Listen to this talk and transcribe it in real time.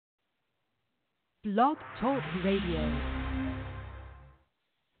Blog Talk Radio.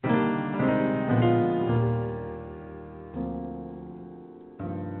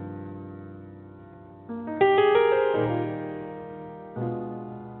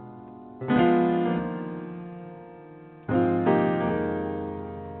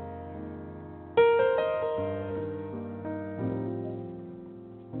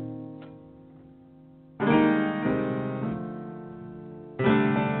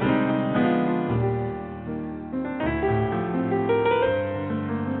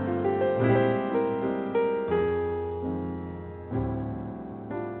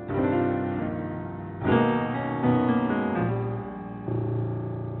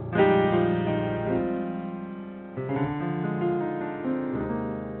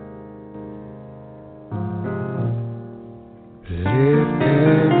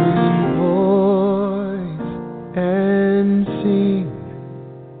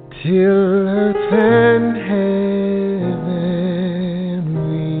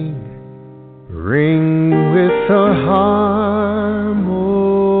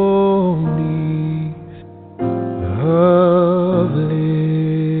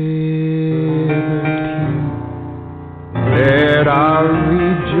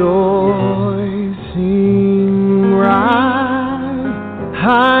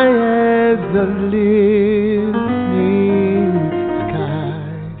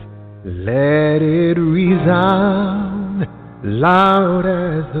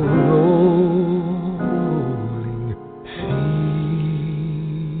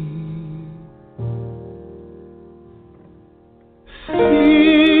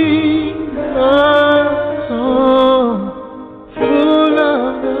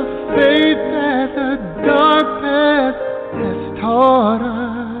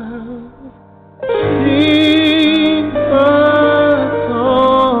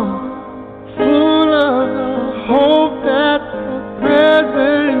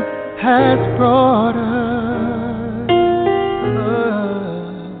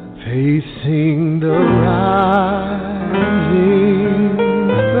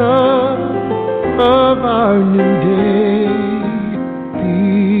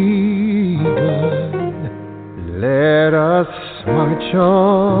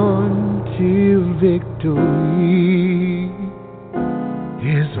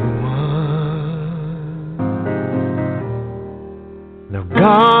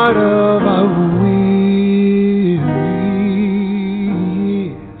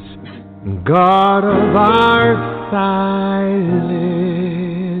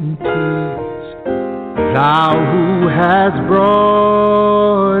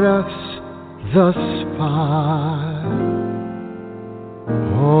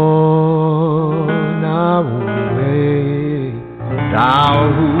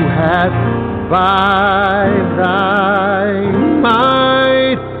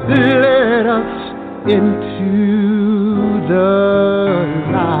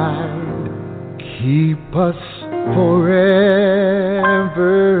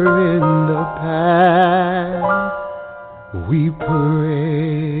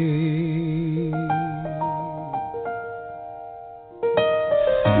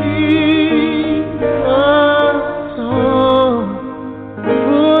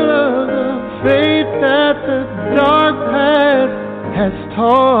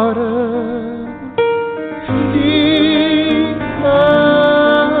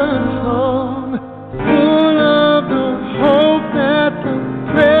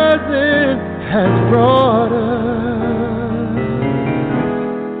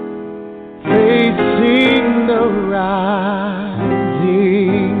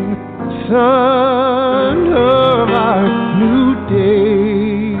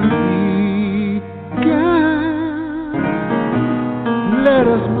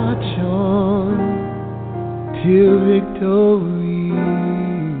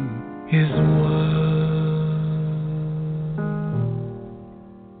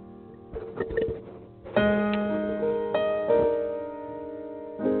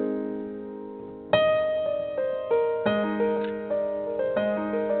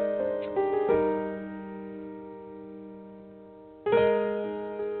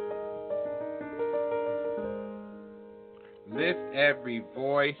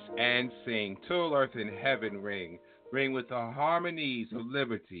 Ring with the harmonies of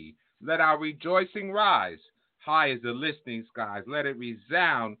liberty. Let our rejoicing rise high as the listening skies. Let it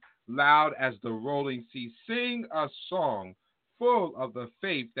resound loud as the rolling sea. Sing a song full of the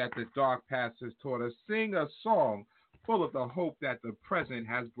faith that the dark past has taught us. Sing a song full of the hope that the present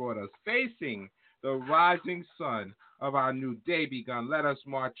has brought us. Facing the rising sun of our new day begun, let us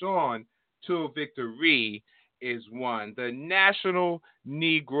march on till victory is won. The National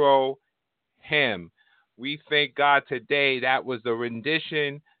Negro Hymn. We thank God today. That was the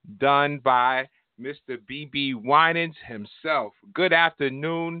rendition done by Mr. B.B. Winans himself. Good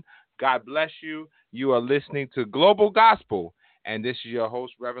afternoon. God bless you. You are listening to Global Gospel, and this is your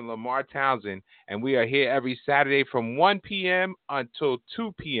host, Reverend LeMarr Townsend, and we are here every Saturday from 1 p.m. until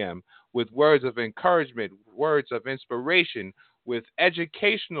 2 p.m. with words of encouragement, words of inspiration, with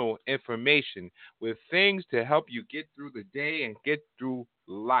educational information, with things to help you get through the day and get through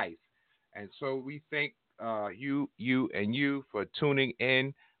life. And so we thank you for tuning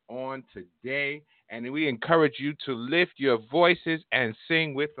in on today. And we encourage you to lift your voices and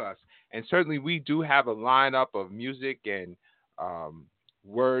sing with us. And certainly we do have a lineup of music and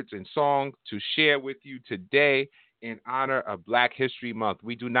words and songs to share with you today in honor of Black History Month.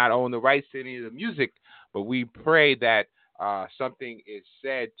 We do not own the rights to any of the music, but we pray that something is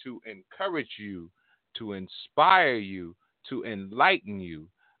said to encourage you, to inspire you, to enlighten you,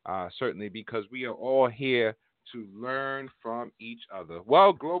 certainly because we are all here to learn from each other.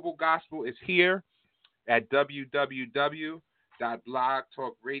 Well, Global Gospel is here at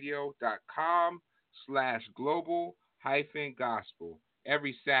www.blogtalkradio.com/global-gospel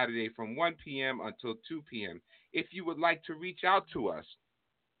every Saturday from 1 p.m. until 2 p.m. If you would like to reach out to us,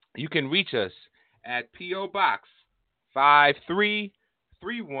 you can reach us at P.O. Box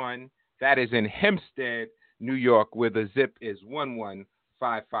 5331. That is in Hempstead, New York, where the zip is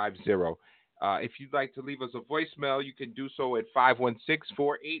 11550. If you'd like to leave us a voicemail, you can do so at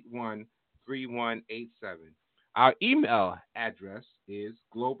 516-481-3187. Our email address is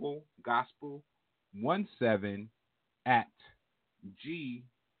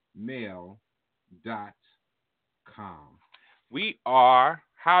globalgospel17@gmail.com. We are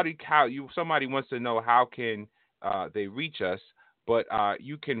somebody wants to know how can they reach us, but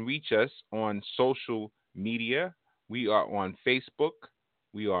you can reach us on social media. We are on Facebook,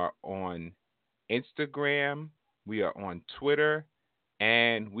 we are on Instagram, we are on Twitter,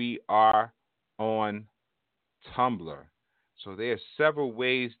 and we are on Tumblr. So there are several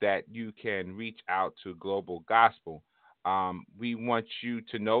ways that you can reach out to Global Gospel. We want you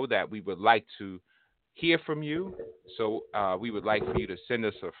to know that we would like to hear from you. So we would like for you to send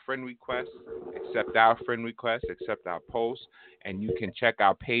us a friend request, accept our friend request, accept our posts, and you can check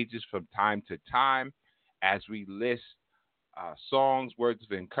our pages from time to time as we list songs, words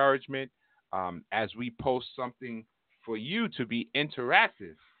of encouragement, as we post something for you to be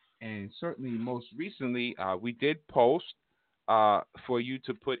interactive. And certainly most recently, we did post for you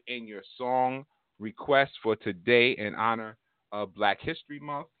to put in your song request for today in honor of Black History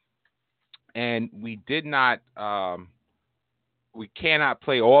Month. And we cannot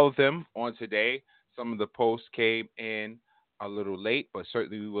play all of them on today. Some of the posts came in a little late, but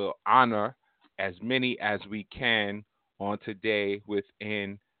certainly we will honor as many as we can on today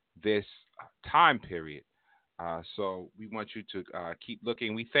within this time period. So we want you to keep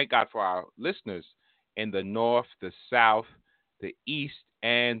looking. We thank God for our listeners in the North, the South, the East,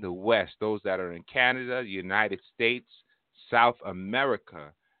 and the West, those that are in Canada, the United States, South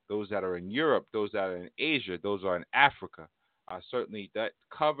America, those that are in Europe, those that are in Asia, those are in Africa. Certainly that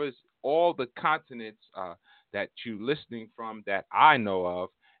covers all the continents that you're listening from that I know of,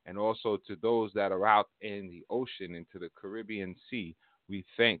 and also to those that are out in the ocean into the Caribbean Sea. We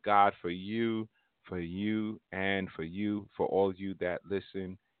thank God for you, and for all of you that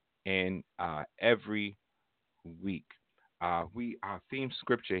listen in every week. Our theme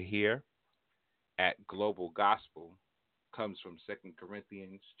scripture here at Global Gospel comes from 2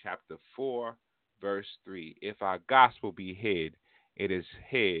 Corinthians chapter 4, verse 3. If our gospel be hid, it is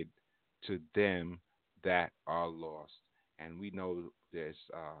hid to them that are lost. And we know there's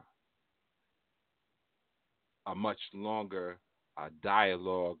a much longer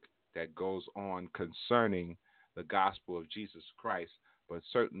dialogue that goes on concerning the gospel of Jesus Christ. But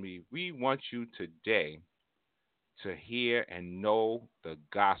certainly we want you today to hear and know the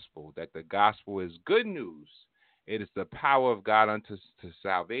gospel, that the gospel is good news. It is the power of God unto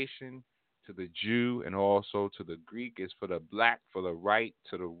salvation to the Jew and also to the Greek. It's for the black, for the white,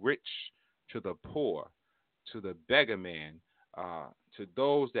 to the rich, to the poor, to the beggar man, to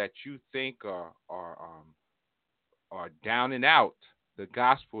those that you think are down and out. The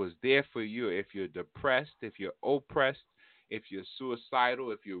gospel is there for you if you're depressed, if you're oppressed, if you're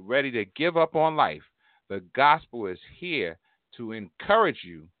suicidal, if you're ready to give up on life. The gospel is here to encourage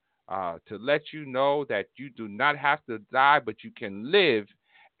you, to let you know that you do not have to die, but you can live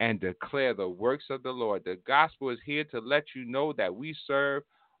and declare the works of the Lord. The gospel is here to let you know that we serve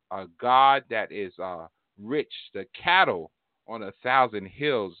a God that is rich. The cattle on 1,000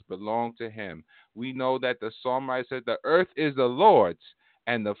 hills belong to him. We know that the songwriter said, the earth is the Lord's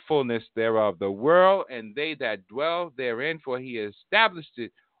and the fullness thereof, the world and they that dwell therein, for he established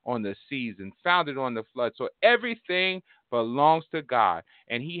it on the seas and founded on the flood. So everything belongs to God,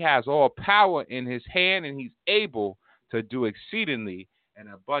 and he has all power in his hand, and he's able to do exceedingly and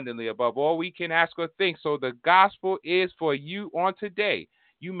abundantly above all we can ask or think. So the gospel is for you on today.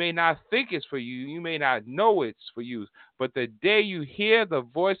 You may not think it's for you. You may not know it's for you. But the day you hear the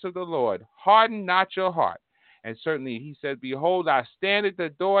voice of the Lord, harden not your heart. And certainly he said, behold, I stand at the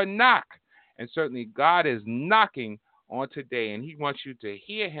door and knock. And certainly God is knocking on today, and he wants you to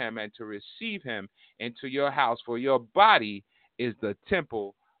hear him and to receive him into your house, for your body is the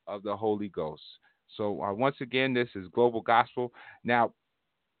temple of the Holy Ghost. So once again, this is Global Gospel. Now,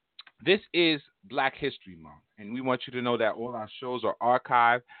 this is Black History Month, and we want you to know that all our shows are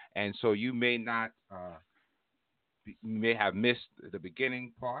archived, and so you may not, you may have missed the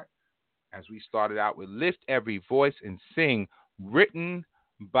beginning part as we started out with Lift Every Voice and Sing, written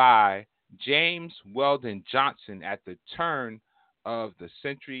by James Weldon Johnson at the turn of the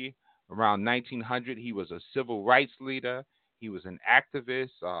century, around 1900. He was a civil rights leader. He was an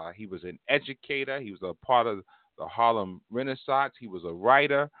activist. He was an educator. He was a part of the Harlem Renaissance. He was a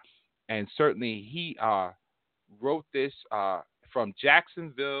writer. And certainly he wrote this from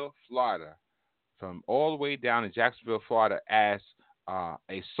Jacksonville, Florida, from all the way down in Jacksonville, Florida, as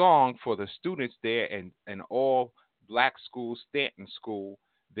a song for the students there and all black school, Stanton School,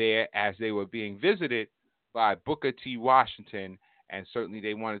 there as they were being visited by Booker T. Washington. And certainly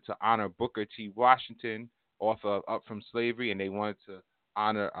they wanted to honor Booker T. Washington, author of Up From Slavery, and they wanted to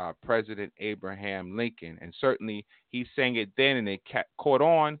honor President Abraham Lincoln. And certainly he sang it then, and it caught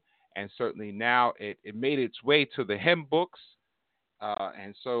on. And certainly now it made its way to the hymn books.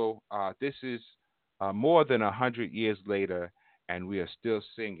 And so this is more than 100 years later, and we are still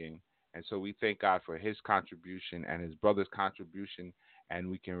singing. And so we thank God for his contribution and his brother's contribution. And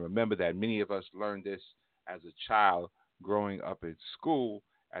we can remember that many of us learned this as a child growing up at school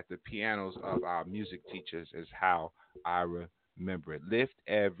at the pianos of our music teachers, is how I remember it. Lift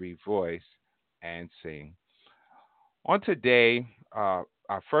every voice and sing. On today, our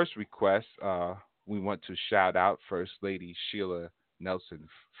first request, we want to shout out First Lady Sheila Nelson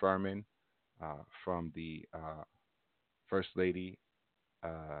Furman from the First Lady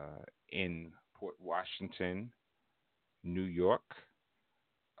in Port Washington, New York,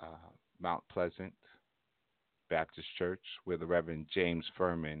 Mount Pleasant Baptist Church, where the Reverend James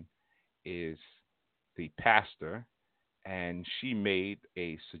Furman is the pastor. And she made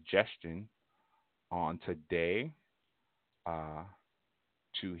a suggestion on today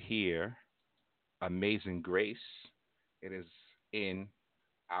to hear Amazing Grace. It is in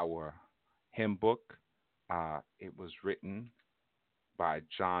our hymn book. It was written by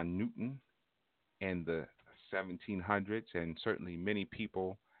John Newton in the 1700s, and certainly many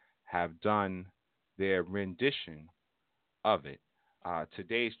people have done their rendition of it.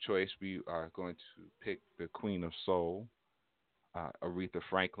 Today's choice, we are going to pick the Queen of Soul, Aretha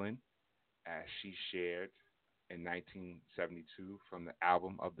Franklin, as she shared in 1972 from the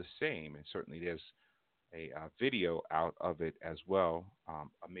album of the same. And certainly there's a video out of it as well,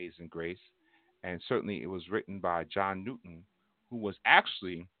 Amazing Grace. And certainly it was written by John Newton, who was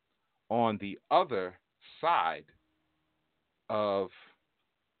actually on the other side of,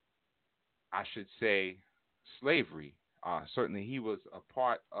 I should say, slavery. Certainly he was a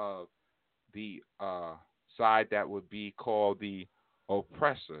part of the side that would be called the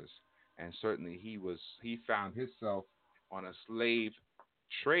oppressors. And certainly he found himself on a slave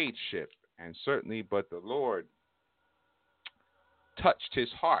trade ship. And certainly, but the Lord touched his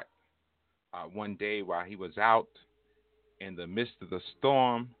heart one day while he was out in the midst of the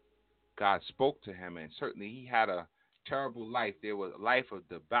storm. God spoke to him, and certainly he had a terrible life. There was a life of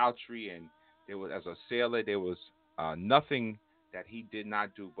debauchery, and there was, as a sailor, there was nothing that he did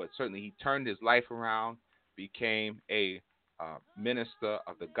not do. But certainly he turned his life around, became a minister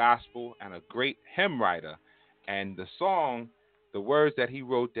of the gospel and a great hymn writer. And the song, the words that he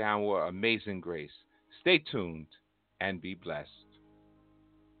wrote down were Amazing Grace. Stay tuned and be blessed.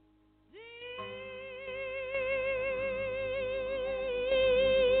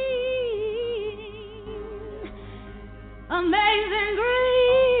 Amazing Grace,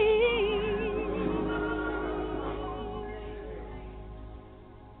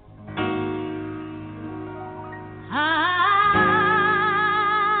 how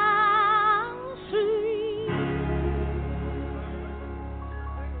sweet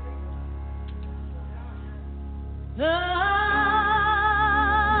the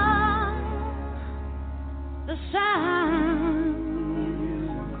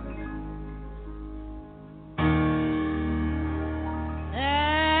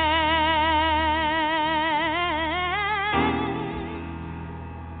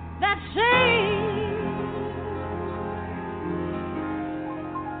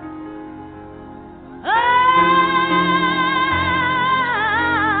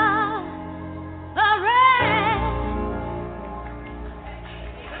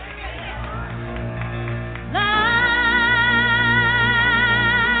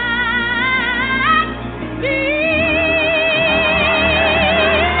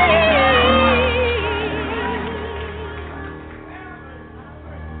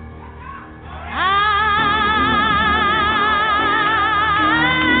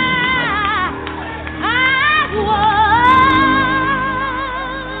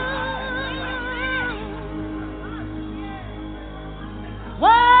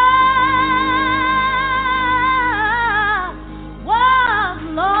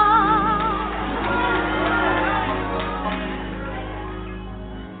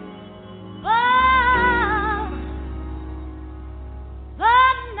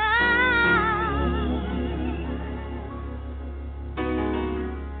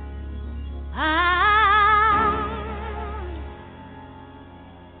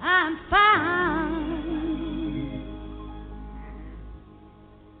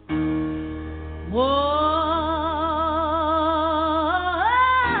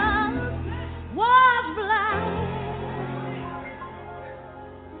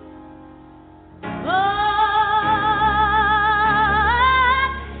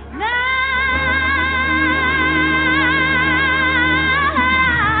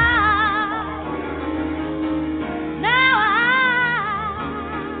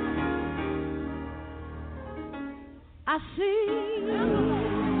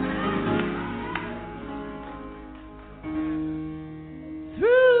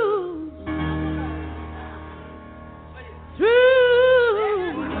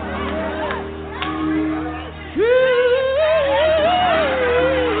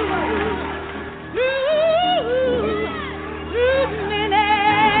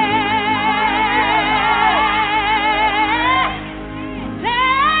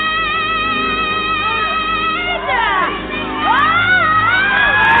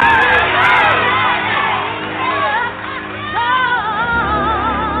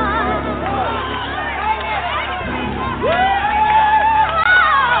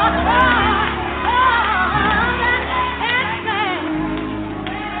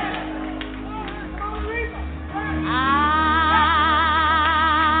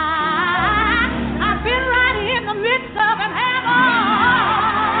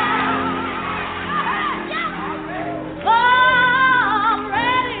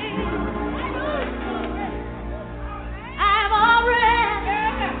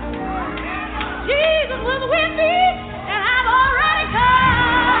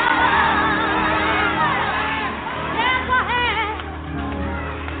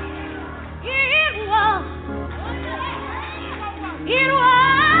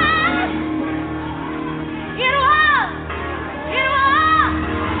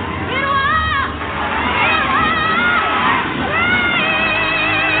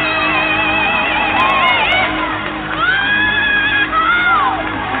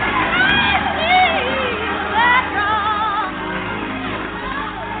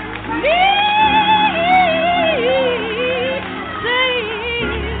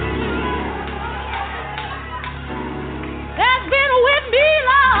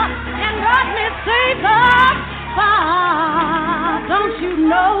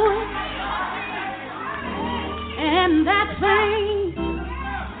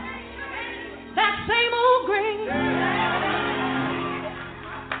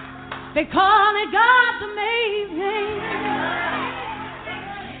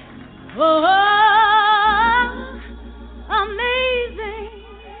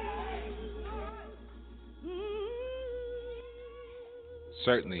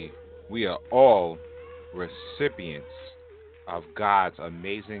Certainly, we are all recipients of God's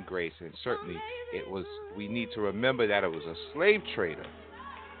amazing grace, and certainly we need to remember that it was a slave trader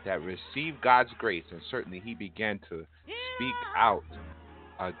that received God's grace, and certainly he began to speak out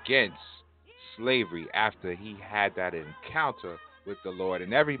against slavery after he had that encounter with the Lord.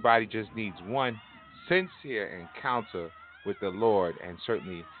 And everybody just needs one sincere encounter with the Lord, and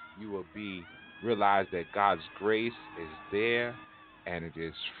certainly you will realize that God's grace is there and it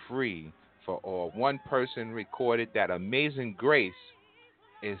is free for all. One person recorded that amazing grace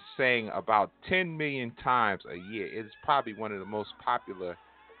is sang about 10 million times a year. It is probably one of the most popular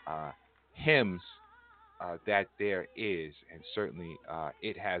hymns that there is, and certainly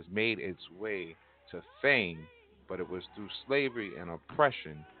it has made its way to fame, but it was through slavery and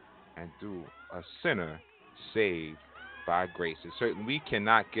oppression and through a sinner saved by grace. And certainly we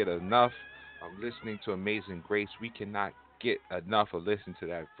cannot get enough of listening to Amazing Grace. We cannot get enough of listening to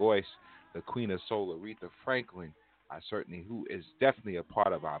that voice, the Queen of Soul, Aretha Franklin, certainly, who is definitely a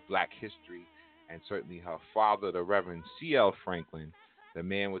part of our black history, and certainly her father, the Reverend C.L. Franklin, the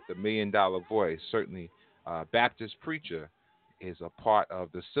man with the $1 million voice, certainly Baptist preacher, is a part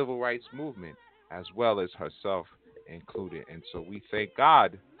of the civil rights movement, as well as herself included. And so we thank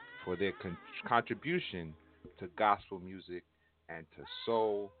God for their contribution to gospel music and to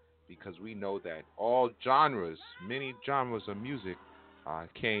soul, because we know that all genres, many genres of music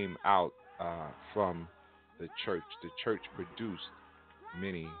came out from the church. The church produced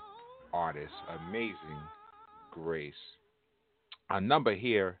many artists. Amazing grace. Our number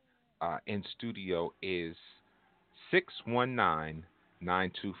here in studio is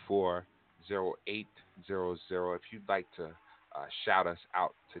 619-924-0800. If you'd like to shout us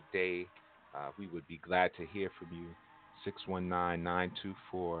out today, we would be glad to hear from you.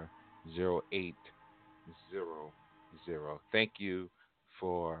 619-924-0800. Thank you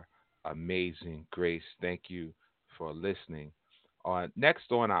for Amazing Grace. Thank you for listening.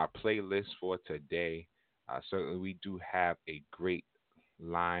 Next on our playlist for today, certainly we do have a great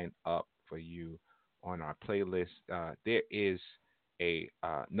line up for you on our playlist. There is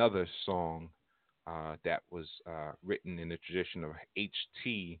another song that was written in the tradition of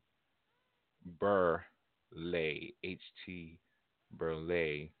H.T. Burleigh,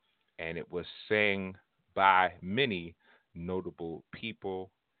 and it was sang by many notable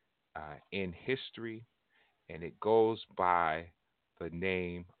people in history, and it goes by the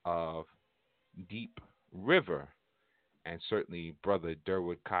name of Deep River. And certainly Brother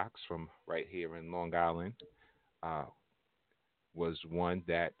Durwood Cox from right here in Long Island was one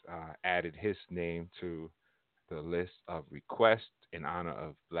that added his name to the list of requests in honor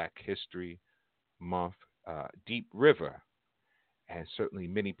of Black History Month, Deep River. And certainly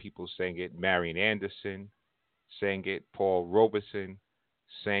many people sang it. Marian Anderson sang it. Paul Robeson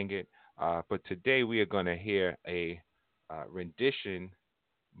sang it. But today we are going to hear a rendition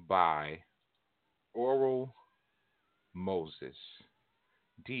by Oral Moses,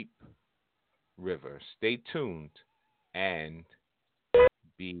 Deep River. Stay tuned and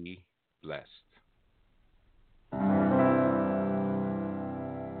be blessed. Deep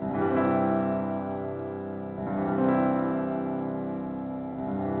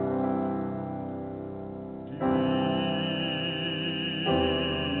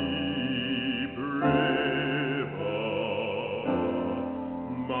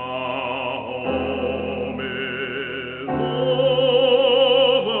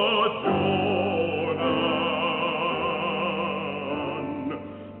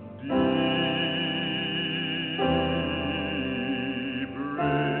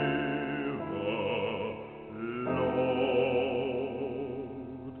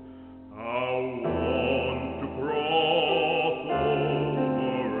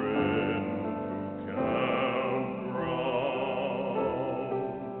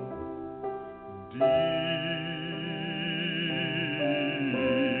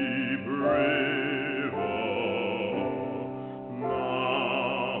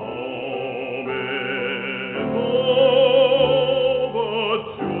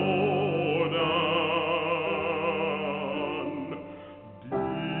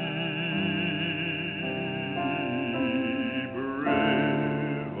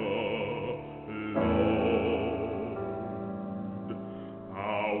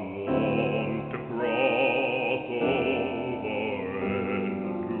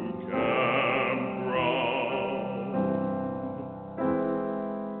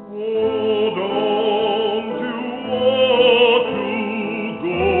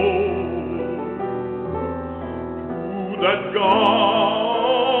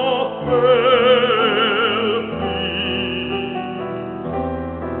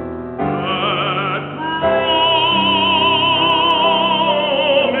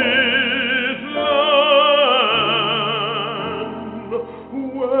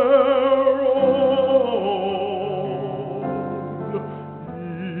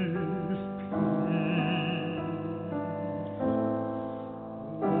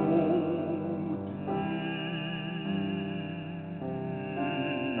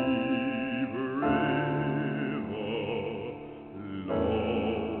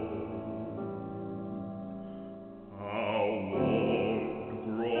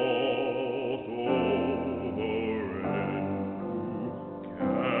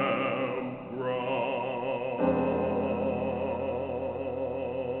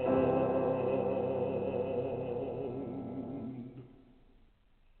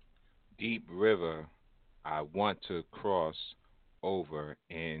Deep river, I want to cross over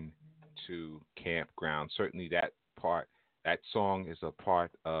into campground. Certainly, that song is a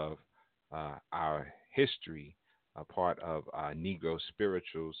part of our history, a part of Negro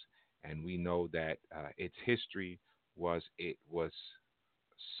Spirituals, and we know that its history it was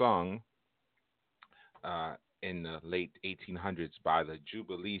sung in the late 1800s by the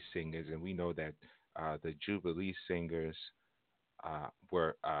Jubilee Singers, and we know that the Jubilee Singers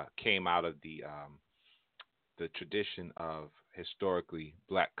were came out of the tradition of historically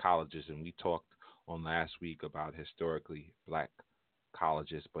black colleges, and we talked on last week about historically black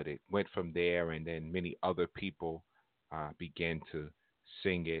colleges, but it went from there, and then many other people began to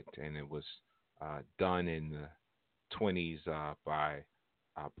sing it, and it was done in the 20s by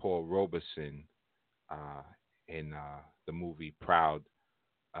Paul Robeson in the movie Proud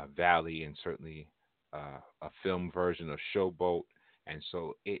Valley, and certainly a film version of Showboat. And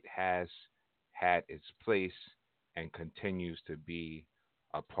so it has had its place and continues to be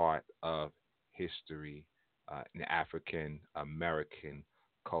a part of history in African American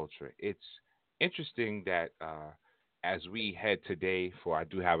culture. It's interesting that as we head today, for I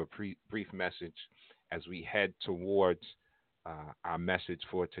do have a brief message, as we head towards our message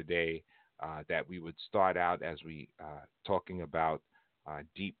for today, that we would start out as we talking about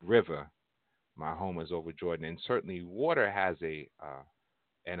Deep River. My home is over Jordan, and certainly water has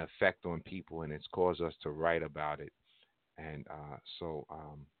an effect on people, and it's caused us to write about it. And so,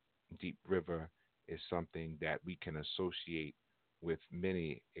 Deep River is something that we can associate with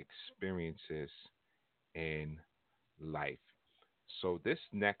many experiences in life. So, this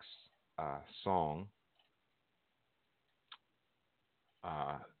next song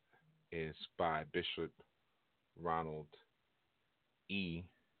uh, is by Bishop Ronald E.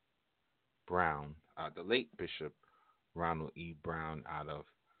 Brown, the late Bishop Ronald E. Brown, out of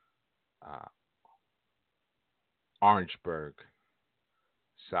uh, Orangeburg,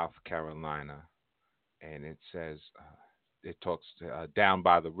 South Carolina, and it says it talks down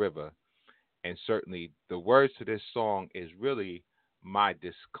by the river, and certainly the words to this song is really my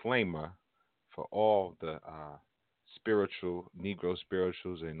disclaimer for all the spiritual Negro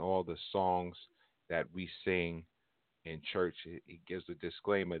spirituals and all the songs that we sing in church. It gives a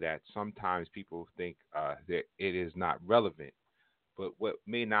disclaimer that sometimes people think that it is not relevant, but what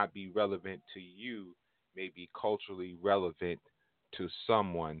may not be relevant to you may be culturally relevant to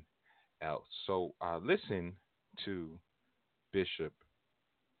someone else. So listen to Bishop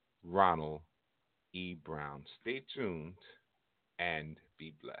Ronald E. Brown. Stay tuned and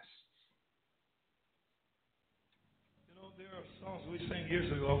be blessed. You know, there are songs we sang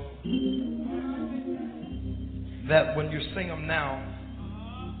years ago that when you sing them now,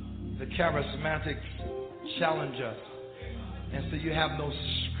 the charismatics challenge us. And so you have no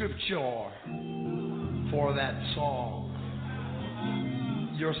scripture for that song.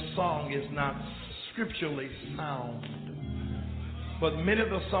 Your song is not scripturally sound. But many of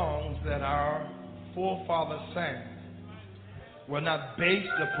the songs that our forefathers sang were not based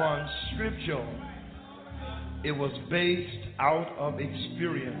upon scripture. It was based out of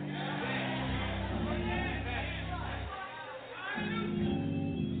experience.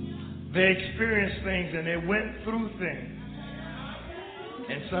 They experienced things and they went through things.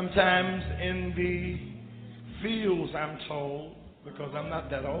 And sometimes in the fields, I'm told, because I'm not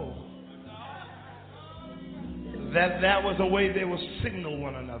that old, that was a way they would signal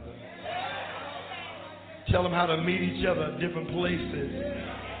one another. Tell them how to meet each other at different places,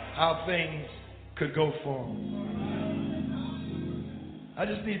 how things could go for them. I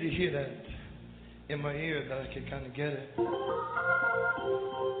just need to hear that in my ear that I can kind of get it.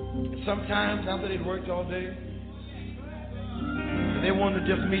 Sometimes after they'd worked all day, they wanted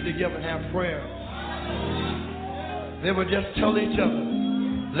to just meet together and have prayer. They would just tell each other,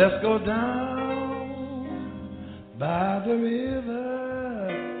 let's go down by the river.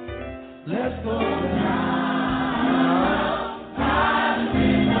 Let's go down by the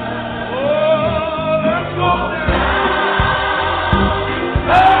river. Oh, let's go down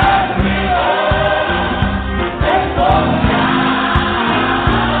by the river. Let's go down.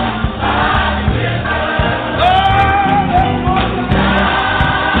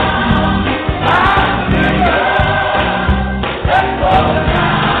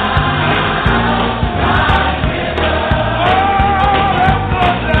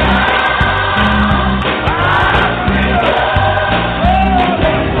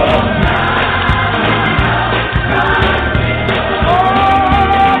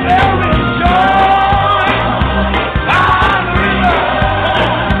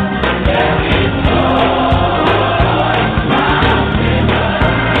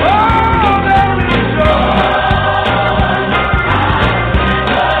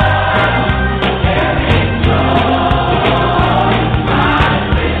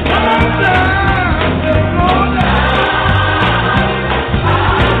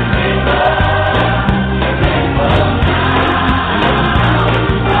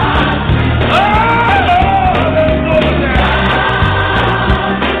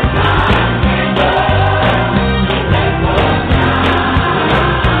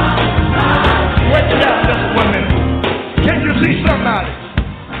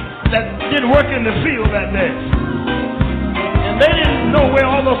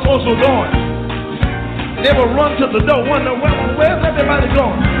 The door, wonder where's everybody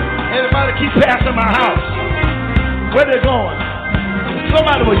going? Everybody keep passing my house. Where they going?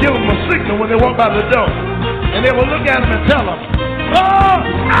 Somebody will give them a signal when they walk by the door, and they will look at them and tell them, "Oh,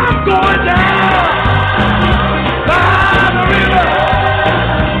 I'm going down by the river.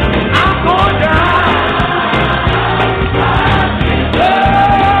 I'm going down."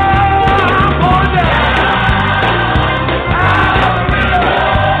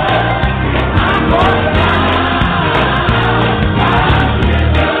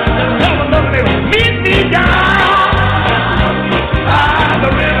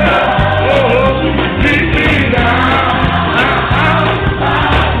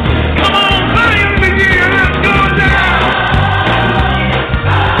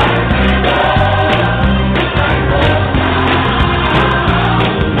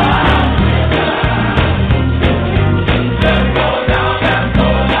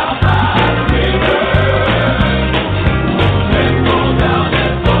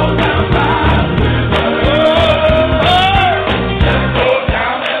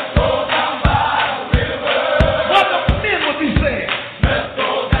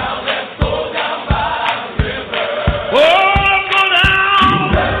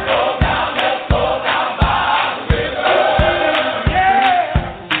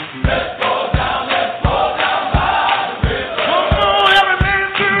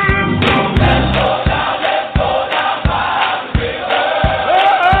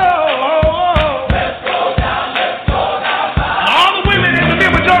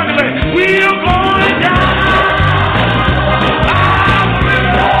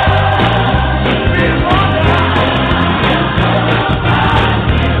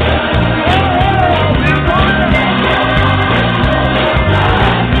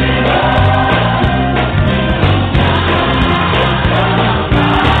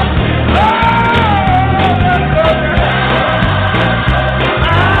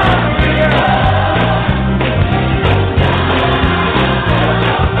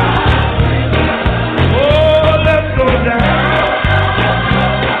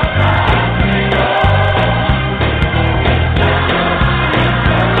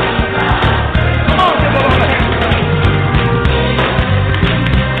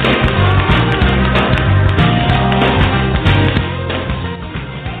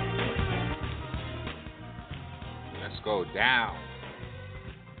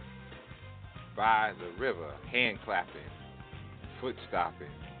 hand clapping, foot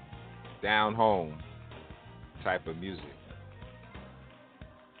stopping, down home type of music.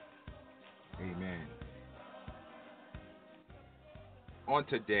 Amen. On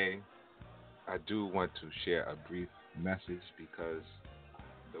today, I do want to share a brief message because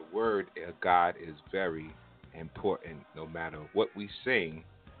the word of God is very important. No matter what we sing,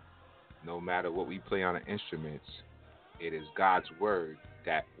 no matter what we play on the instruments, it is God's word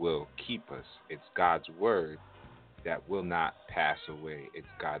that will keep us. It's God's word that will not pass away. It's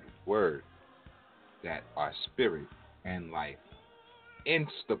God's word that our spirit and life In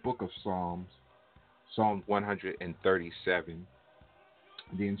the book of Psalms, Psalm 137,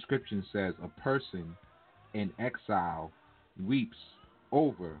 the inscription says, a person in exile weeps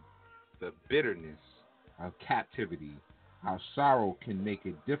over the bitterness of captivity. How sorrow can make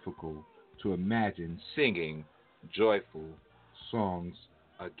it difficult to imagine singing joyful songs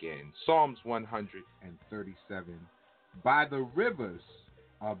again. Psalms 137. By the rivers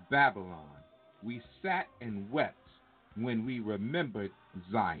of Babylon, we sat and wept when we remembered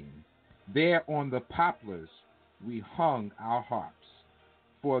Zion. There on the poplars we hung our harps,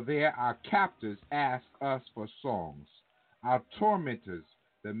 for there our captors asked us for songs. Our tormentors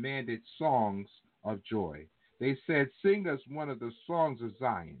demanded songs of joy. They said, sing us one of the songs of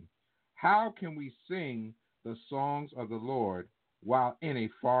Zion. How can we sing the songs of the Lord while in a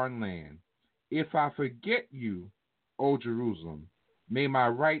foreign land? If I forget you, O Jerusalem, may my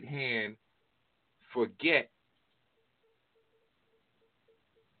right hand forget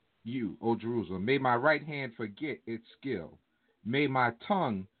you, O Jerusalem. May my right hand forget its skill. May my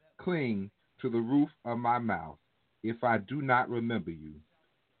tongue cling to the roof of my mouth if I do not remember you.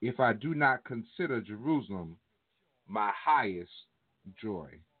 If I do not consider Jerusalem my highest joy.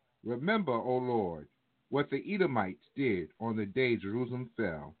 Remember, O Lord, what the Edomites did on the day Jerusalem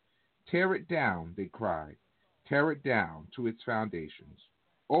fell. Tear it down, they cried. Tear it down to its foundations.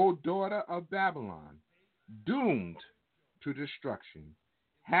 O daughter of Babylon, doomed to destruction.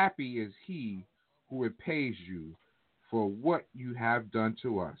 Happy is he who repays you for what you have done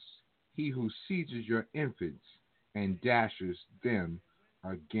to us, he who seizes your infants and dashes them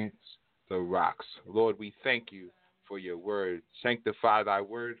against the rocks. Lord, we thank you for your word. Sanctify thy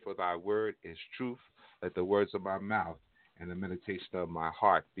word, for thy word is truth. Let the words of my mouth and the meditation of my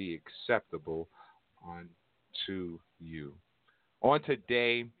heart be acceptable unto you. On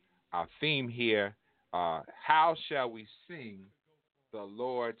today, our theme here, how shall we sing the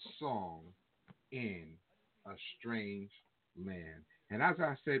Lord's song in a strange land? And as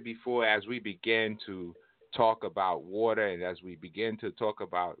I said before, as we begin to talk about water and as we begin to talk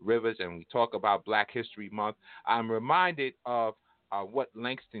about rivers and we talk about Black History Month, I'm reminded of what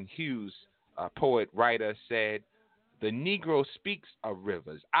Langston Hughes, poet writer, said. The Negro speaks of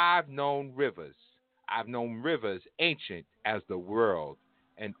rivers. I've known rivers. I've known rivers ancient as the world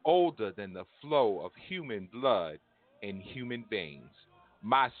and older than the flow of human blood in human veins.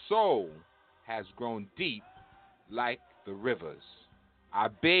 My soul has grown deep like the rivers. I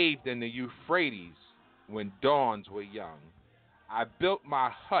bathed in the Euphrates when dawns were young. I built my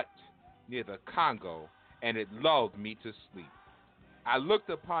hut near the Congo, and it lulled me to sleep. I looked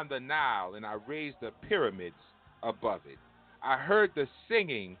upon the Nile, and I raised the pyramids above it. I heard the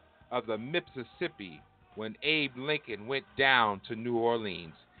singing of the Mississippi when Abe Lincoln went down to New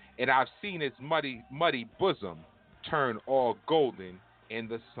Orleans, and I've seen its muddy bosom turn all golden in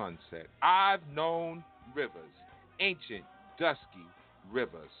the sunset. I've known rivers, ancient, dusky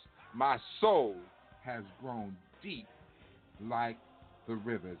rivers. My soul has grown deep like the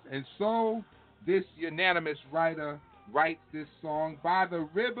rivers. And so this unanimous writer writes this song, by the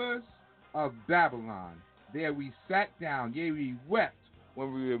rivers of Babylon, there we sat down, yea, we wept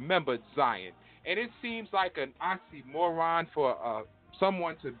when we remembered Zion. And it seems like an oxymoron for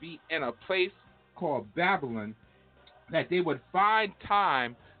someone to be in a place called Babylon, that they would find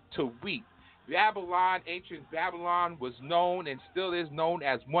time to weep. Babylon, ancient Babylon, was known and still is known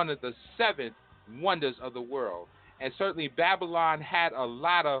as one of the 7 wonders of the world. And certainly Babylon had a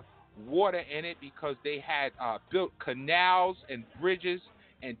lot of water in it because they had built canals and bridges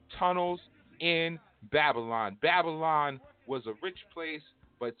and tunnels in Babylon. Babylon was a rich place,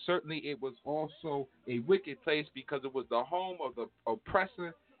 but certainly it was also a wicked place because it was the home of the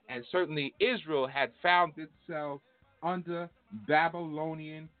oppressor, and certainly Israel had found itself under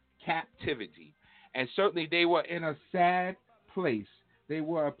Babylonian captivity. And certainly they were in a sad place. They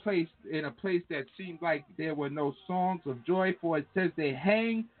were in a place that seemed like there were no songs of joy, for it says they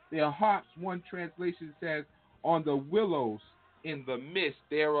hang their harps, one translation says, on the willows in the midst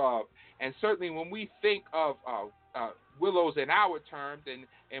thereof. And certainly when we think of willows in our terms,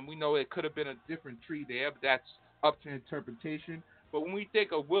 and we know it could have been a different tree there, but that's up to interpretation. But when we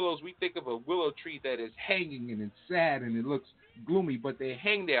think of willows, we think of a willow tree that is hanging and it's sad and it looks gloomy. But they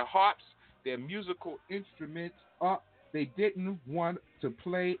hang their harps, their musical instruments up. They didn't want to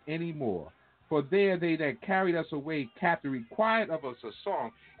play anymore. For there they that carried us away captive required of us a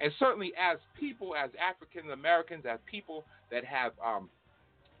song. And certainly as people, as African Americans, as people that have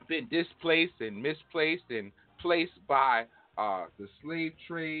been displaced and misplaced and placed by the slave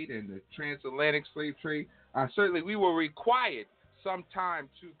trade and the transatlantic slave trade, certainly we were required sometime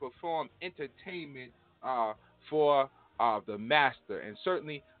to perform entertainment for the master. And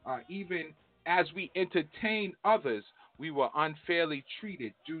certainly, even as we entertain others, we were unfairly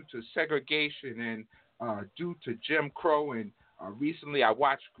treated due to segregation and due to Jim Crow. And recently I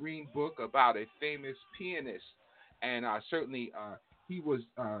watched Green Book about a famous pianist, and certainly he was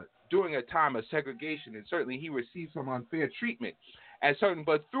during a time of segregation, and certainly he received some unfair treatment.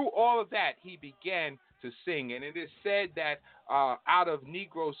 But through all of that, he began to sing. And it is said that out of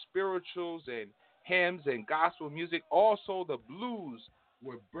Negro spirituals and hymns and gospel music, also the blues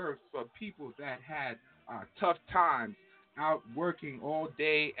were birthed for people that had tough times out working all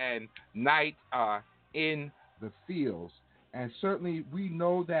day and night in the fields. And certainly we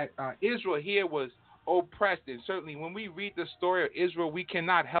know that Israel here was oppressed. And certainly when we read the story of Israel, we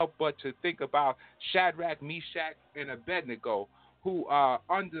cannot help but to think about Shadrach, Meshach, and Abednego, who are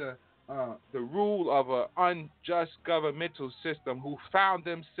under the rule of an unjust governmental system, who found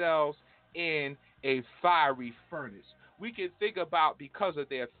themselves in a fiery furnace. We can think about because of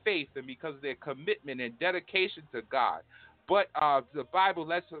their faith and because of their commitment and dedication to God. But the Bible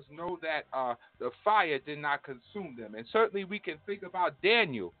lets us know that the fire did not consume them. And certainly we can think about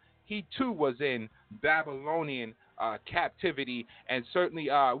Daniel. He too was in Babylonian captivity. And certainly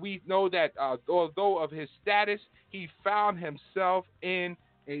we know that although of his status, he found himself in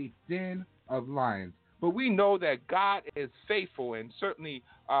a den of lions. But we know that God is faithful, and certainly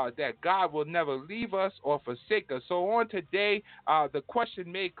that God will never leave us or forsake us. So on today, the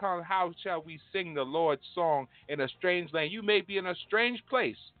question may come, how shall we sing the Lord's song in a strange land? You may be in a strange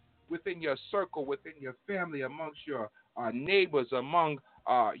place within your circle, within your family, amongst your neighbors, among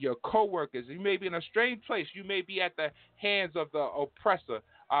your co-workers. You may be in a strange place. You may be at the hands of the oppressor.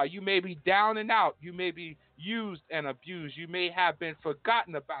 You may be down and out. You may be used and abused. You may have been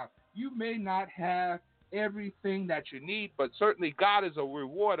forgotten about. You may not have everything that you need, but certainly God is a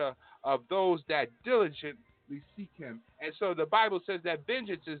rewarder of those that diligently seek him. And so the Bible says that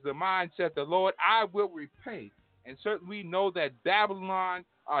vengeance is the mine, saith the Lord, I will repay. And certainly we know that Babylon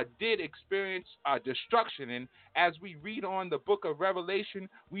did experience destruction. And as we read on the book of Revelation,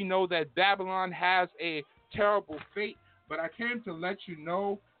 we know that Babylon has a terrible fate. But I came to let you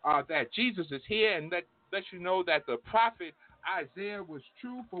know that Jesus is here, and let you know that the prophet Isaiah was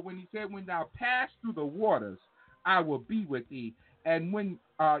true, for when he said, when thou pass through the waters, I will be with thee. And when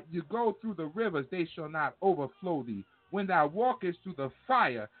you go through the rivers, they shall not overflow thee. When thou walkest through the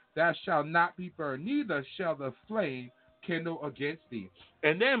fire, thou shalt not be burned, neither shall the flame kindle against thee.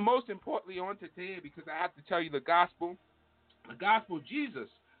 And then most importantly on today, because I have to tell you the gospel, Jesus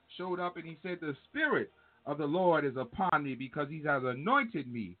showed up and he said, the Spirit of the Lord is upon me, because he has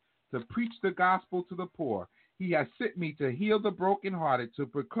anointed me to preach the gospel to the poor. He has sent me to heal the brokenhearted, to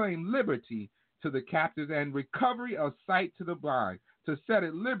proclaim liberty to the captives and recovery of sight to the blind, to set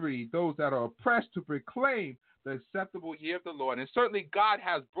at liberty those that are oppressed, to proclaim the acceptable year of the Lord. And certainly God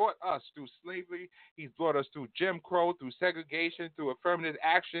has brought us through slavery. He's brought us through Jim Crow, through segregation, through affirmative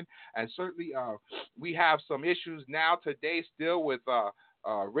action. And certainly we have some issues now today still with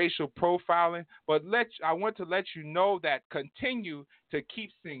racial profiling. But I want to let you know that continue to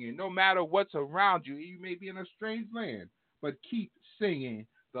keep singing. No matter what's around you, you may be in a strange land, but keep singing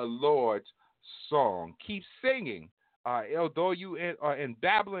the Lord's song. Keep singing. Although you are in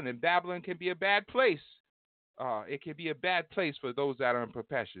Babylon, and Babylon can be a bad place. It can be a bad place for those that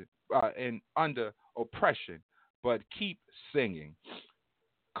are in under oppression, but keep singing.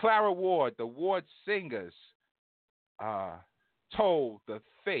 Clara Ward, the Ward Singers, told the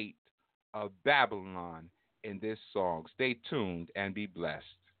fate of Babylon in this song. Stay tuned and be blessed.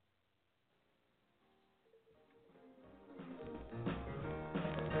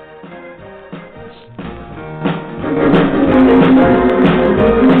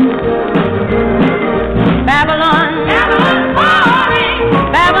 Babylon, Babylon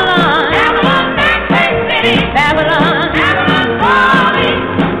falling, Babylon, Babylon, that great city, Babylon, Babylon falling,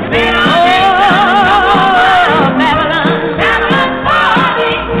 Babylon, Babylon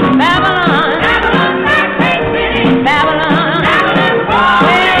falling, Babylon, Babylon, that great city, Babylon, Babylon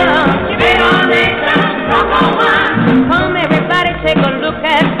falling.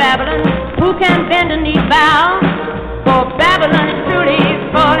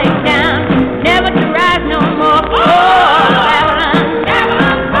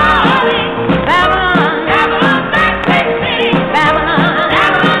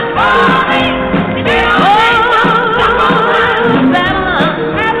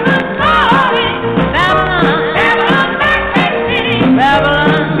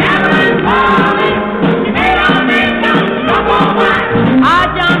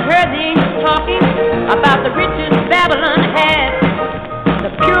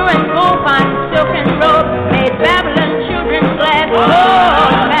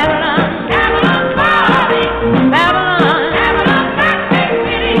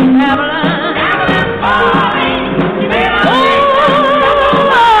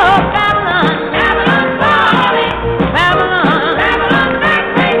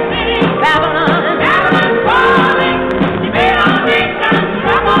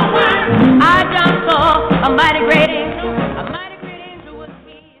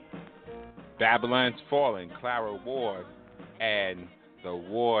 Glenn's Fallen, Clara Ward, and the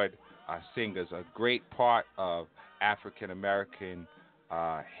Ward Singers, a great part of African American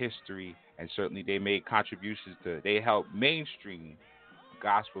history, and certainly they made contributions they helped mainstream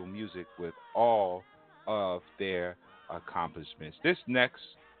gospel music with all of their accomplishments. This next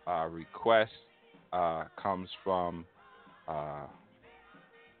request comes from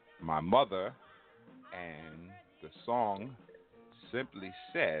my mother, and the song simply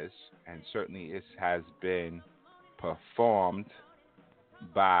says, and certainly it has been performed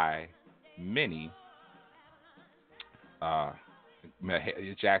by many,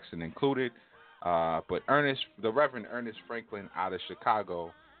 Mahalia Jackson included, but the Reverend Ernest Franklin out of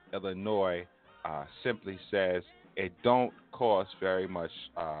Chicago, Illinois, simply says, "It don't cost very much."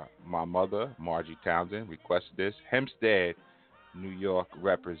 My mother, Margie Townsend, requested this. Hempstead, New York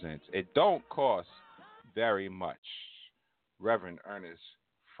represents. It don't cost very much. Reverend Ernest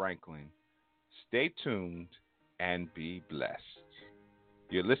Franklin. Stay tuned and be blessed.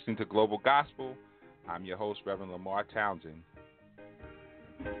 You're listening to Global Gospel. I'm your host, Reverend LeMarr Townsend.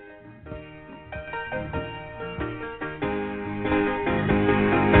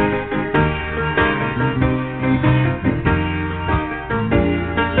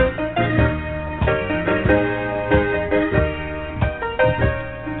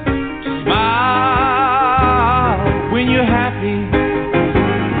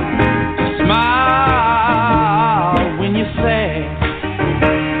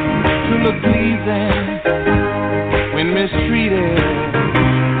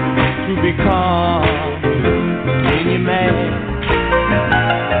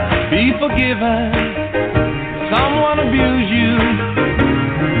 Someone abuse you,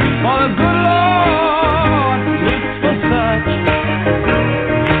 for the good Lord looks for such.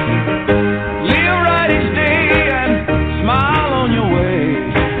 Live right each day and smile on your way,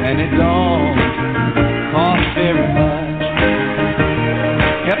 and it don't cost very much.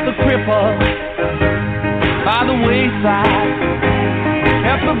 Help the cripple by the wayside,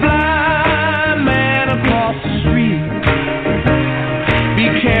 help the blind man across the street. Be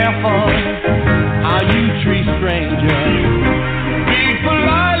careful how you treat strangers. Speak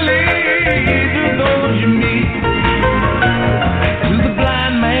politely to those you meet. To the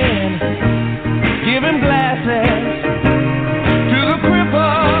blind man, give him glasses. To the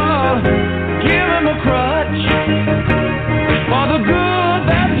cripple, give him a crutch. For the good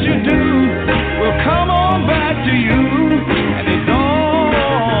that you do will come on back to you, and it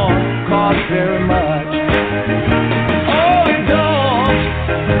don't cost very much. Oh, it don't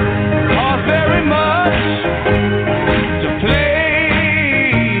cost very much to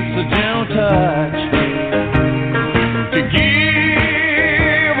place a gentle touch, to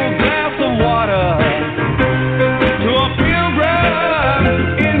give a glass of water to a pilgrim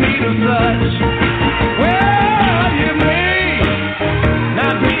in need of such. Well, you may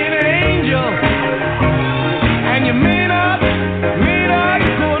not be an angel, and you may not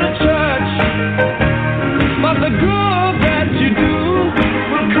go to church, but the good that you do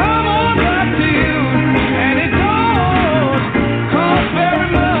will come on back to you, and it don't cost very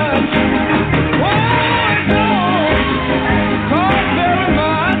much. Oh, it don't cost very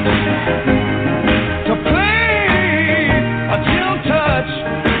much to play a chill touch,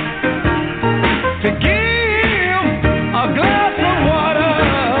 to give a glass of water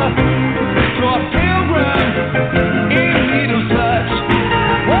to a pilgrim in need of such.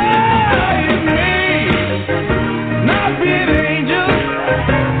 Well, you may not be an angel,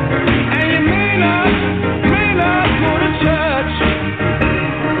 and you may not go to church,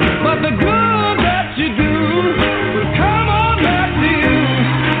 but the good that you do will come on back to you,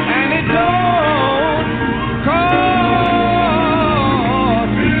 and it don't cost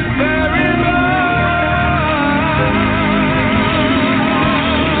very much.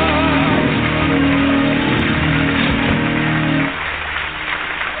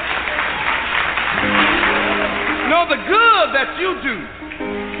 No, the good that you do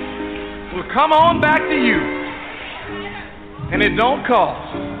will come on back to you, and it don't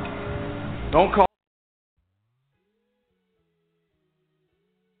cost. Don't cost.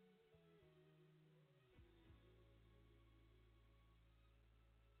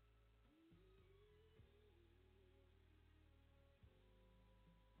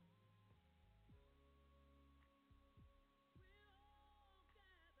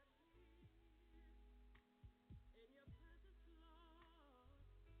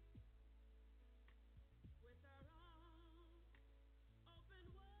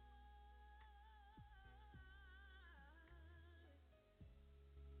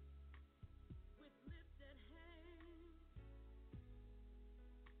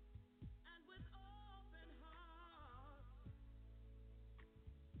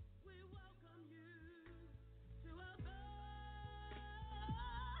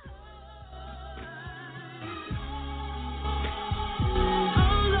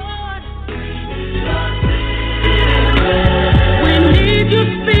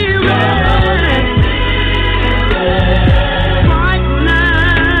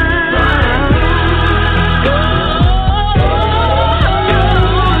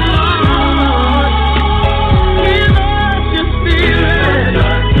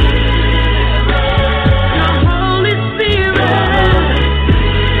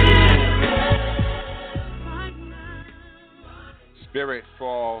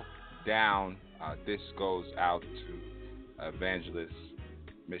 evangelist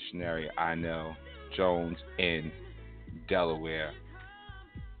missionary Inell Jones in Delaware.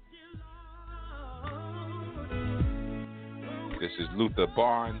 This is Luther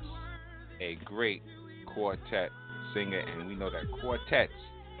Barnes, a great quartet singer, and we know that quartets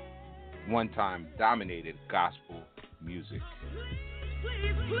one time dominated gospel music.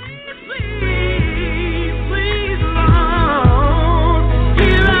 Please, Lord,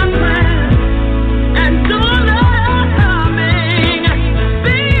 hear our prayer and don't let our coming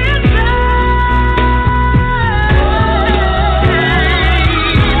be in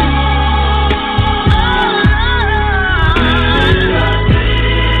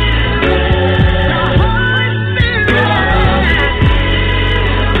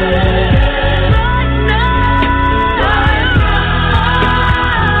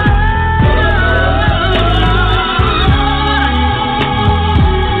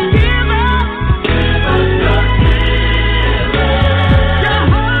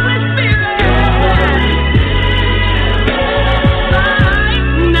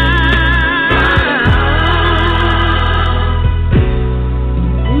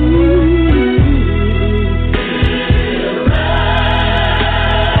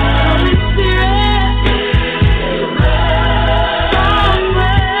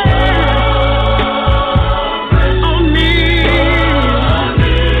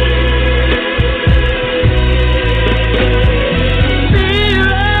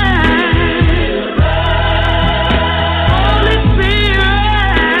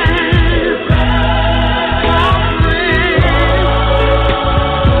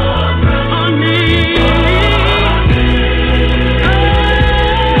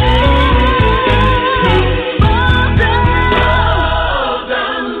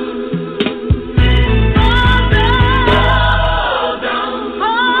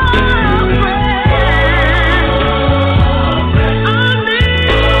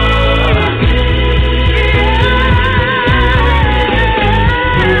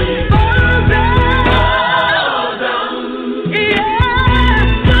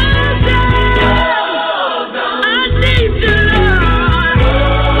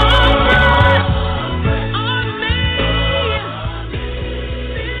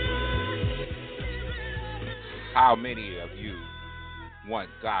How many of you want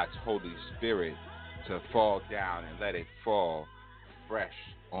God's Holy Spirit to fall down and let it fall fresh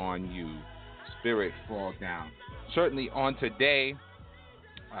on you? Spirit fall down. Certainly on today,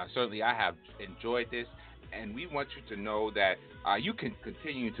 certainly I have enjoyed this, and we want you to know that you can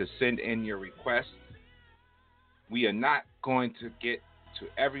continue to send in your requests. We are not going to get to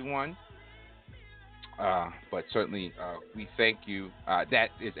everyone, but certainly we thank you.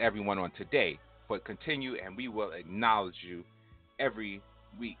 That is everyone on today. But continue, and we will acknowledge you every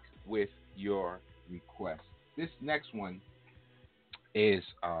week with your request. This next one is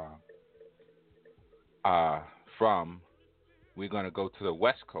from, we're going to go to the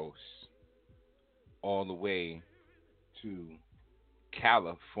West Coast, all the way to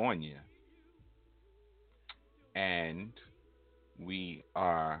California. And we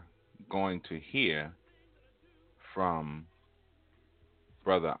are going to hear from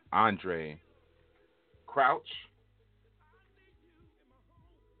Brother Andre Crouch,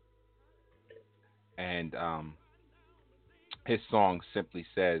 and his song simply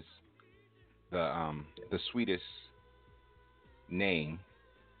says the sweetest name.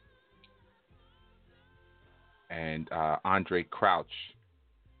 And Andre Crouch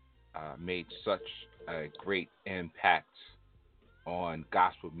made such a great impact on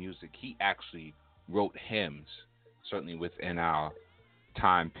gospel music. He actually wrote hymns, certainly within our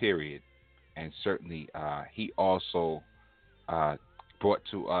time period. And certainly he also brought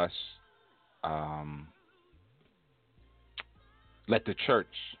to us Let the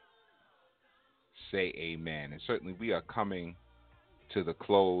Church Say Amen. And certainly we are coming to the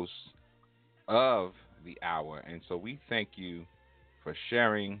close of the hour. And so we thank you for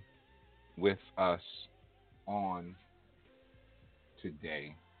sharing with us on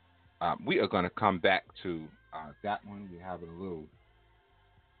today. We are going to come back to that one. We're having a little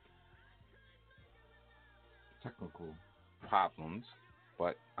technical problems,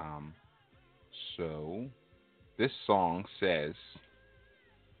 but so this song says,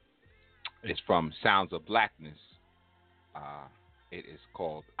 it's from Sounds of Blackness. It is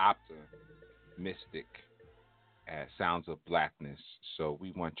called Optimistic at Sounds of Blackness. So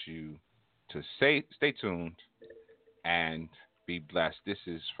we want you to stay tuned and be blessed. This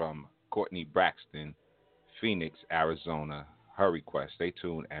is from Courtney Braxton, Phoenix, Arizona. Her request. Stay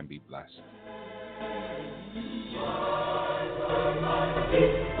tuned and be blessed.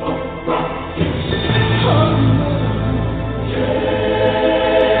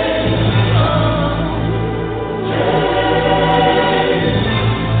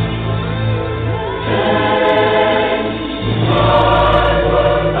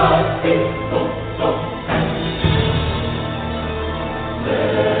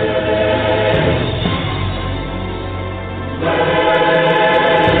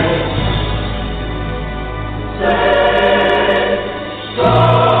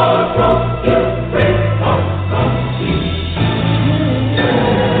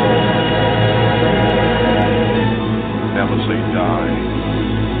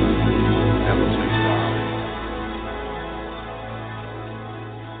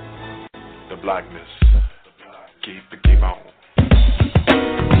 blackness. Keep on.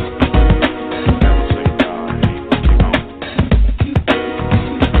 Never say die. Keep on. Blackness. Keep on.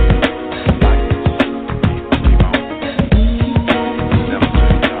 Never say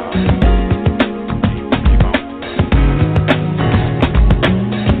die. Keep on.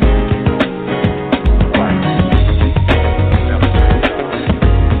 Blackness. Never say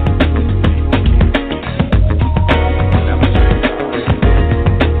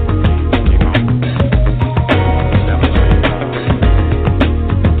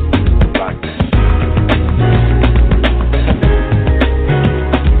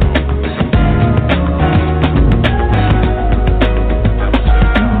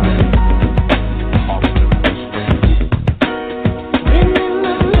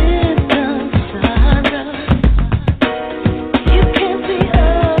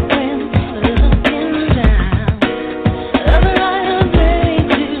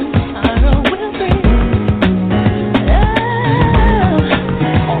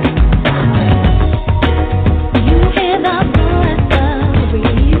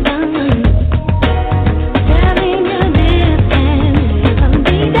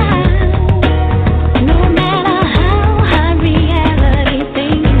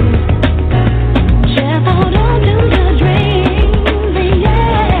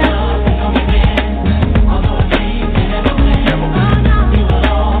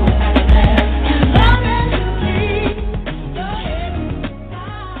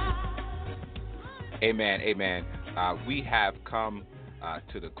Amen. We have come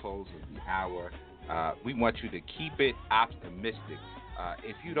to the close of the hour. We want you to keep it optimistic.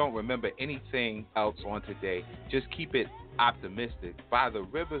 If you don't remember anything else on today, just keep it optimistic. By the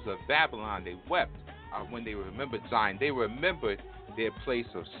rivers of Babylon, they wept when they remembered Zion. They remembered their place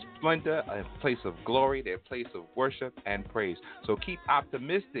of splendor, a place of glory, their place of worship and praise. So keep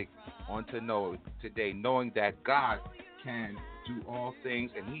optimistic on today, knowing that God can do all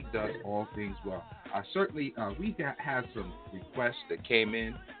things, and He does all things well. Certainly, we had some requests that came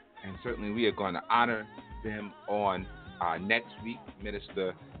in, and certainly we are going to honor them on next week.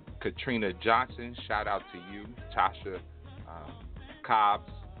 Minister Katrina Johnson, shout out to you. Tasha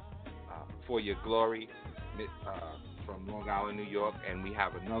Cobbs, For Your Glory, from Long Island, New York. And we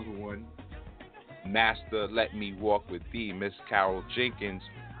have another one, Master, Let Me Walk With Thee, Miss Carol Jenkins,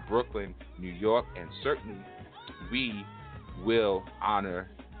 Brooklyn, New York. And certainly we will honor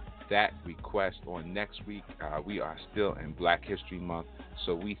that request on next week. We are still in Black History Month,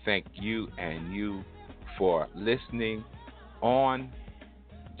 so we thank you and you for listening on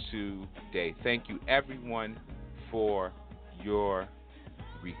today. Thank you, everyone, for your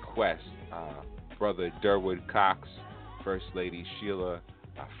request. Brother Durwood Cox, First Lady Sheila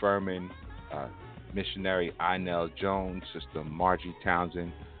Furman, Missionary Inell Jones, Sister Margie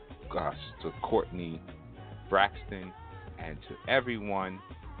Townsend, Sister Courtney Braxton, and to everyone.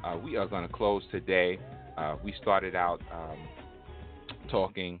 We are going to close today. We started out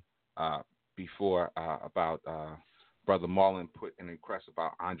talking before about Brother Marlon put in a request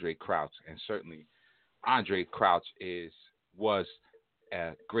about Andre Crouch, and certainly Andre Crouch was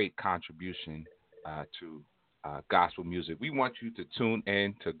a great contribution to gospel music. We want you to tune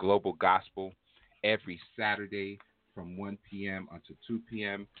in to Global Gospel every Saturday from 1 p.m. until 2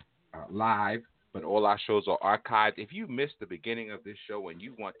 p.m. Live. But all our shows are archived. If you missed the beginning of this show and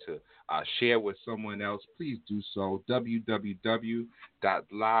you want to share with someone else, please do so.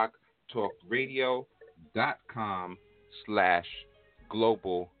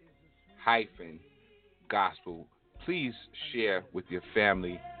 www.blogtalkradio.com/global-gospel. Please share with your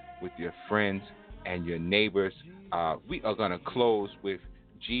family, with your friends, and your neighbors. We are going to close with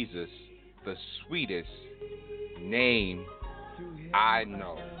Jesus, the sweetest name I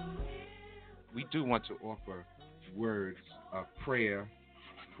know. We do want to offer words of prayer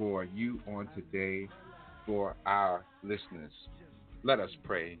for you on today, for our listeners. Let us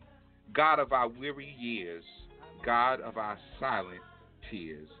pray. God of our weary years, God of our silent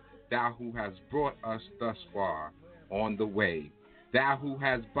tears, Thou who hast brought us thus far on the way, Thou who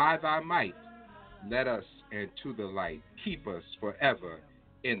hast by Thy might led us into the light, keep us forever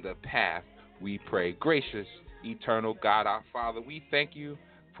in the path, we pray. Gracious, eternal God, our Father, we thank you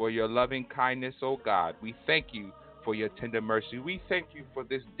for your loving kindness, O God. We thank you for your tender mercy. We thank you for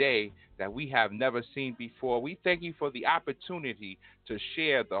this day that we have never seen before. We thank you for the opportunity to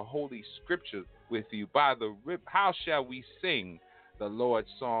share the Holy Scriptures with you. How shall we sing the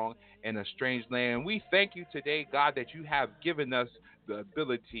Lord's song in a strange land? We thank you today, God, that you have given us the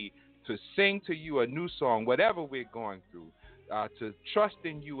ability to sing to you a new song, whatever we're going through, to trust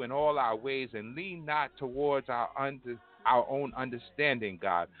in you in all our ways and lean not towards our our own understanding,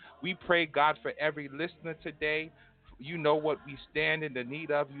 God. We pray, God, for every listener today. You know what we stand in the need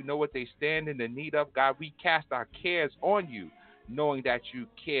of. You know what they stand in the need of, God. We cast our cares on you, knowing that you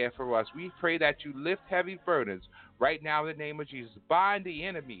care for us. We pray that you lift heavy burdens right now in the name of Jesus. Bind the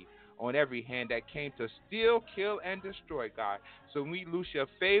enemy on every hand that came to steal, kill, and destroy, God. So we loose your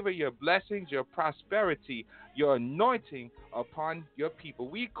favor, your blessings, your prosperity, your anointing upon your people.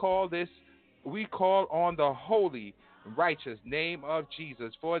 We call on the holy, righteous name of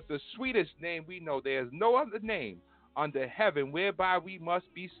Jesus. For it's the sweetest name we know. There is no other name under heaven whereby we must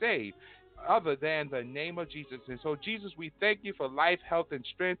be saved other than the name of Jesus. And so, Jesus, we thank you for life, health, and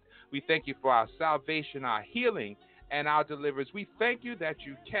strength. We thank you for our salvation, our healing, and our deliverance. We thank you that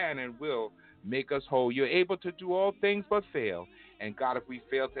you can and will make us whole. You're able to do all things but fail. And God, if we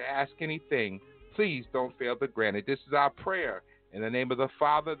fail to ask anything, please don't fail to grant it. This is our prayer in the name of the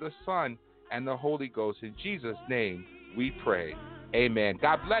Father, the Son, and the Holy Ghost. In Jesus' name we pray. Amen.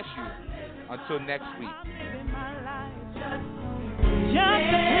 God bless you. Until next week. Just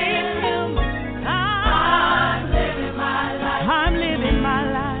to please Him, I'm living my life. I'm living my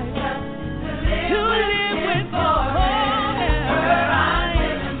life to live with Him forever.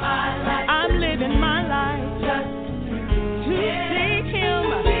 I'm living my life to seek Him.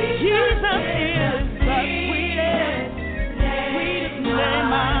 Jesus is the sweetest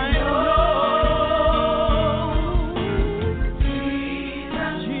name I know.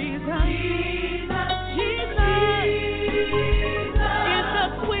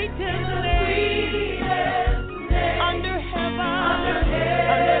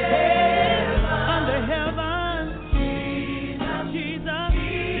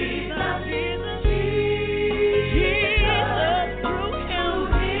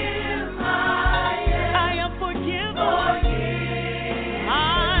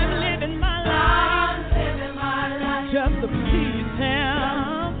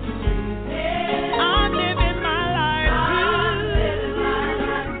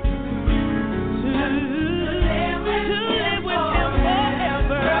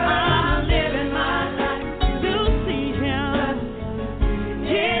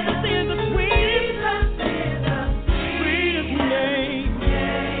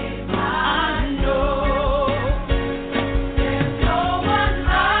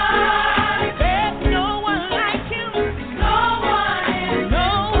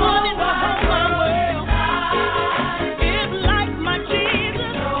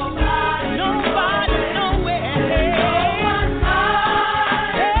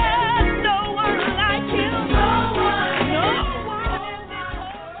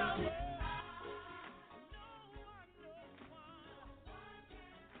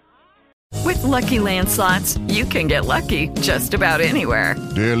 Lucky Land Slots, you can get lucky just about anywhere.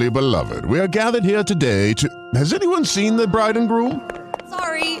 Dearly beloved, we are gathered here today to... Has anyone seen the bride and groom?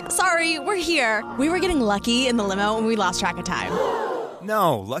 Sorry, we're here. We were getting lucky in the limo and we lost track of time.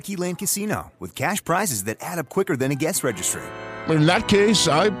 No, Lucky Land Casino, with cash prizes that add up quicker than a guest registry. In that case,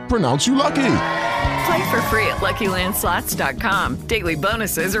 I pronounce you lucky. Play for free at LuckyLandSlots.com. Daily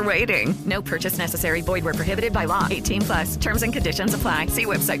bonuses are waiting. No purchase necessary. Void where prohibited by law. 18+. Terms and conditions apply. See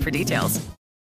website for details.